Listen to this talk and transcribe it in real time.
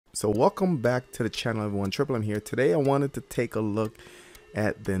So welcome back to the channel, everyone. Triple M here. Today I wanted to take a look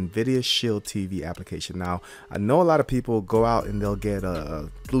at the Nvidia Shield TV application. Now I know a lot of people go out and they'll get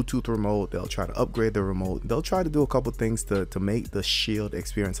a Bluetooth remote, they'll try to upgrade the remote, they'll try to do a couple things to make the Shield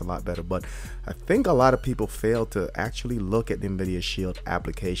experience a lot better, but I think a lot of people fail to actually look at the Nvidia Shield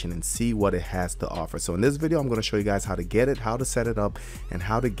application and see what it has to offer. So in this video I'm going to show you guys how to get it, how to set it up, and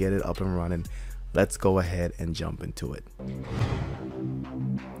how to get it up and running. Let's go ahead and jump into it.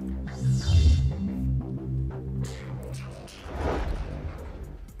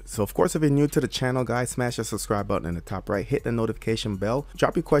 So of course, if you're new to the channel, guys, smash the subscribe button in the top right, hit the notification bell,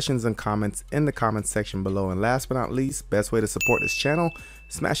 drop your questions and comments in the comments section below, and last but not least, best way to support this channel,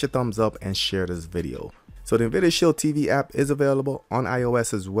 smash a thumbs up and share this video. So the Nvidia Shield TV app is available on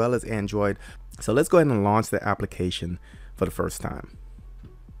iOS as well as Android. So let's go ahead and launch the application for the first time.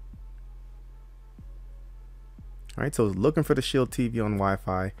 All right, so looking for the Shield TV on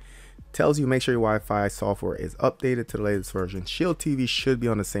Wi-Fi. Tells you make sure your Wi-Fi software is updated to the latest version. Shield TV should be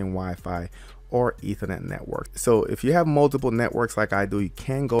on the same Wi-Fi or Ethernet network. So if you have multiple networks like I do, you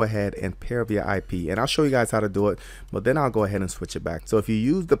can go ahead and pair via IP, and I'll show you guys how to do it, but then I'll go ahead and switch it back. So if you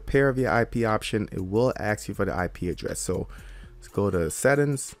use the pair via IP option, it will ask you for the IP address. So let's go to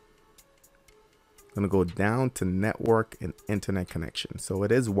settings. I'm gonna go down to network and internet connection. So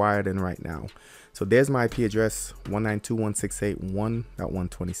it is wired in right now. So there's my IP address,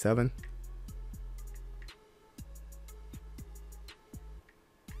 192.168.1.127. I'm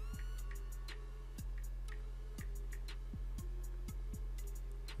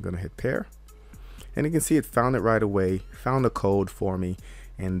gonna hit pair, and you can see it found it right away, found the code for me,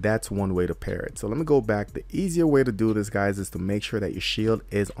 and that's one way to pair it. So let me go back. The easier way to do this, guys, is to make sure that your Shield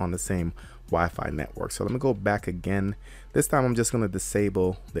is on the same Wi-Fi network. So let me go back again. This time I'm just going to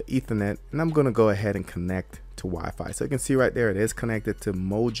disable the Ethernet, and I'm going to go ahead and connect to Wi-Fi. So you can see right there, it is connected to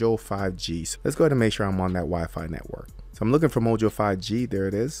Mojo 5G. So let's go ahead and make sure I'm on that Wi-Fi network. So I'm looking for Mojo 5G. There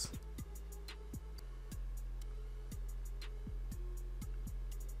it is.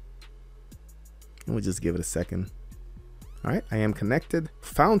 And we'll just give it a second. All right, I am connected.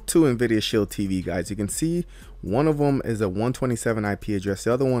 Found two Nvidia Shield TV, guys. You can see one of them is a 127 IP address.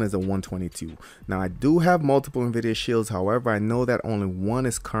 The other one is a 122. Now I do have multiple Nvidia Shields. However, I know that only one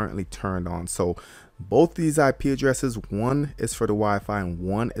is currently turned on. So both these IP addresses, one is for the Wi-Fi and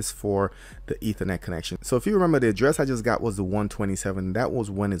one is for the Ethernet connection. So if you remember, the address I just got was the 127. That was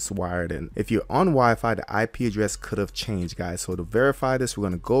when it's wired in. If you're on Wi-Fi, the IP address could have changed, guys. So to verify this, we're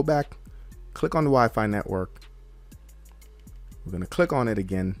going to go back, click on the Wi-Fi network. We're going to click on it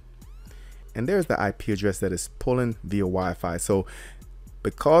again, and there's the IP address that is pulling via Wi-Fi. So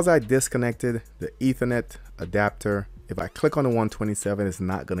because I disconnected the Ethernet adapter, if I click on the 127, it's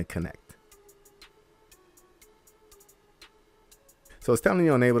not going to connect. So it's telling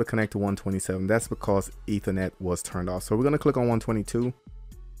you unable to connect to 127. That's because Ethernet was turned off. So we're going to click on 122.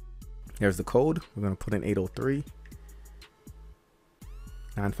 There's the code. We're going to put in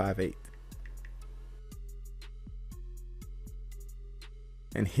 803.958.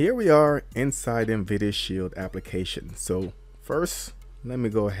 And here we are inside the Nvidia Shield application. So first, let me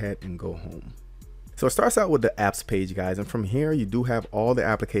go ahead and go home. So it starts out with the apps page, guys, and from here you do have all the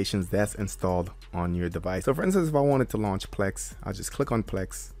applications that's installed on your device. So for instance, if I wanted to launch Plex, I'll just click on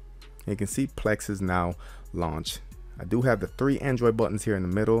Plex. And you can see Plex is now launched. I do have the three Android buttons here in the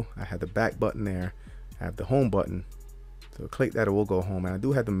middle. I have the back button there. I have the home button. So click that, it will go home, and I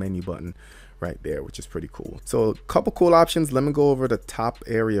do have the menu button right there, which is pretty cool. So a couple cool options. Let me go over the top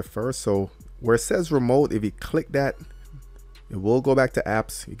area first. So where it says remote, if you click that, it will go back to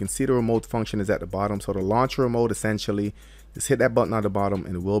apps. You can see the remote function is at the bottom. So the launch remote, essentially, just hit that button at the bottom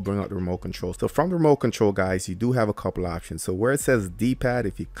and it will bring up the remote control. So from the remote control, guys, you do have a couple options. So where it says D-pad,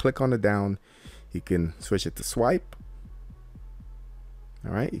 if you click on the down, you can switch it to swipe.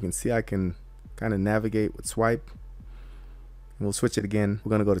 All right, you can see I can kind of navigate with swipe. And we'll switch it again.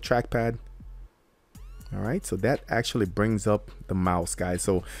 We're gonna go to trackpad. All right, so that actually brings up the mouse, guys.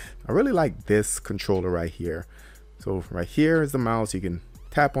 So I really like this controller right here. So right here is the mouse. You can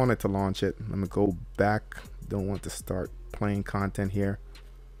tap on it to launch it. Let me go back. Don't want to start playing content here.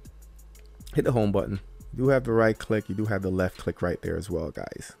 Hit the home button. You do have the right click. You do have the left click right there as well,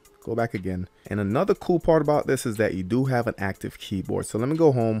 guys. Go back again. And another cool part about this is that you do have an active keyboard. So let me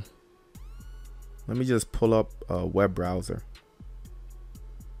go home. Let me just pull up a web browser.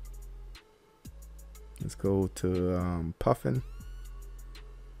 Let's go to Puffin.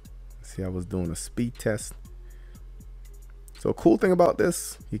 See, I was doing a speed test. So a cool thing about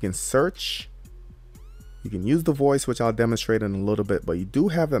this, you can search, you can use the voice, which I'll demonstrate in a little bit, but you do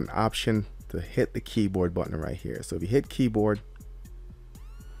have an option to hit the keyboard button right here. So if you hit keyboard,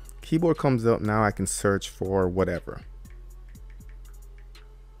 keyboard comes up. Now I can search for whatever.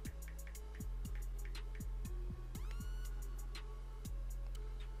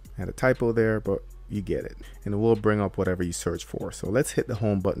 I had a typo there, but you get it, and it will bring up whatever you search for. So let's hit the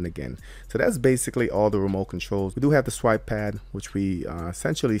home button again. So that's basically all the remote controls. We do have the swipe pad, which we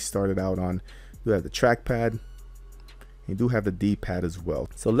essentially started out on. We have the trackpad. You do have the D-pad as well.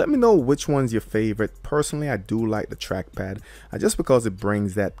 So let me know which one's your favorite. Personally, I do like the trackpad, just because it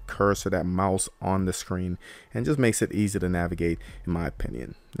brings that cursor, that mouse on the screen, and just makes it easy to navigate, in my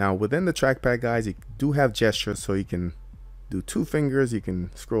opinion. Now within the trackpad, guys, you do have gestures, so you can do 2 fingers. You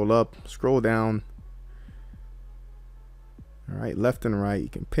can scroll up, scroll down. All right, left and right. You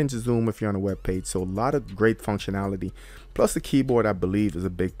can pinch zoom if you're on a web page. So a lot of great functionality. Plus the keyboard, I believe, is a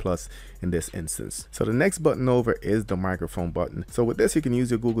big plus in this instance. So the next button over is the microphone button. So with this, you can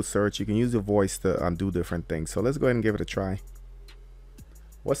use your Google search. You can use your voice to do different things. So let's go ahead and give it a try.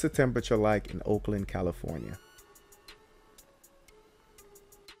 What's the temperature like in Oakland, California?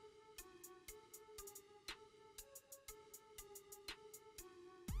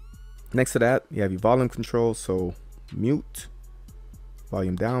 Next to that, you have your volume control. So mute,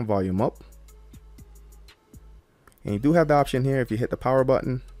 volume down, volume up. And you do have the option here, if you hit the power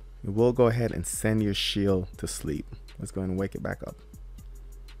button, it will go ahead and send your Shield to sleep. Let's go ahead and wake it back up.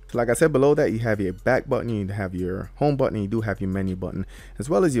 So like I said, below that you have your back button, you have your home button, you do have your menu button, as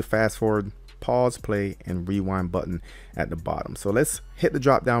well as your fast forward, pause, play, and rewind button at the bottom. So let's hit the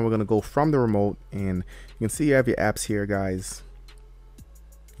drop down. We're gonna go from the remote, and you can see you have your apps here, guys.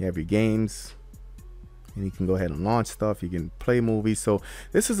 You have your games, and you can go ahead and launch stuff. You can play movies. So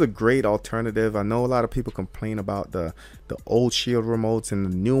this is a great alternative. I know a lot of people complain about the old Shield remotes, and the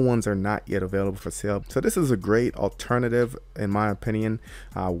new ones are not yet available for sale. So this is a great alternative, in my opinion.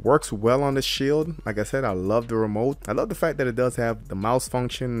 Works well on the Shield. Like I said, I love the remote. I love the fact that it does have the mouse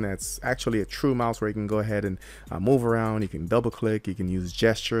function. That's actually a true mouse where you can go ahead and move around. You can double click. You can use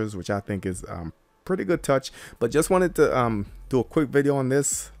gestures, which I think is pretty good touch. But just wanted to do a quick video on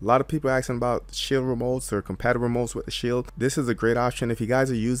this. A lot of people asking about Shield remotes or compatible remotes with the Shield. This is a great option. If you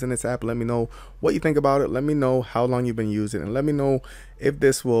guys are using this app, let me know what you think about it. Let me know how long you've been using it, and let me know if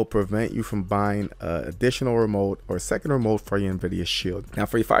this will prevent you from buying an additional remote or a second remote for your Nvidia Shield. Now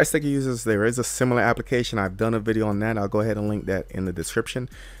for your Fire Stick users, there is a similar application. I've done a video on that. I'll go ahead and link that in the description.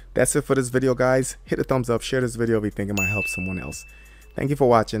 That's it for this video, guys. Hit the thumbs up, share this video if you think it might help someone else. Thank you for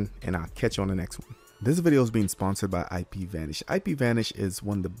watching, and I'll catch you on the next one. This video is being sponsored by IPVanish. IPVanish is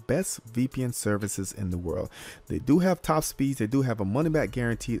one of the best VPN services in the world. They do have top speeds, they do have a money-back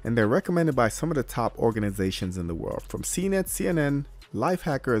guarantee, and they're recommended by some of the top organizations in the world, from CNET, CNN,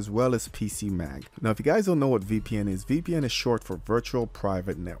 Lifehacker, as well as PC Mag. Now, if you guys don't know what VPN is short for Virtual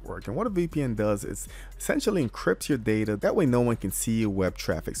Private Network. And what a VPN does is essentially encrypts your data. That way no one can see your web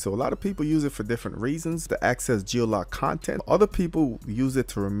traffic. So a lot of people use it for different reasons, to access geolocked content. Other people use it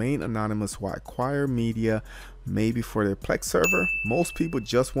to remain anonymous while acquire media, maybe for their Plex server. Most people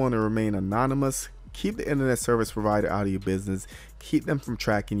just want to remain anonymous. Keep the internet service provider out of your business, keep them from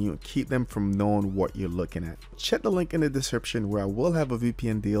tracking you, and keep them from knowing what you're looking at. Check the link in the description where I will have a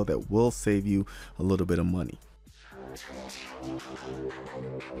VPN deal that will save you a little bit of money.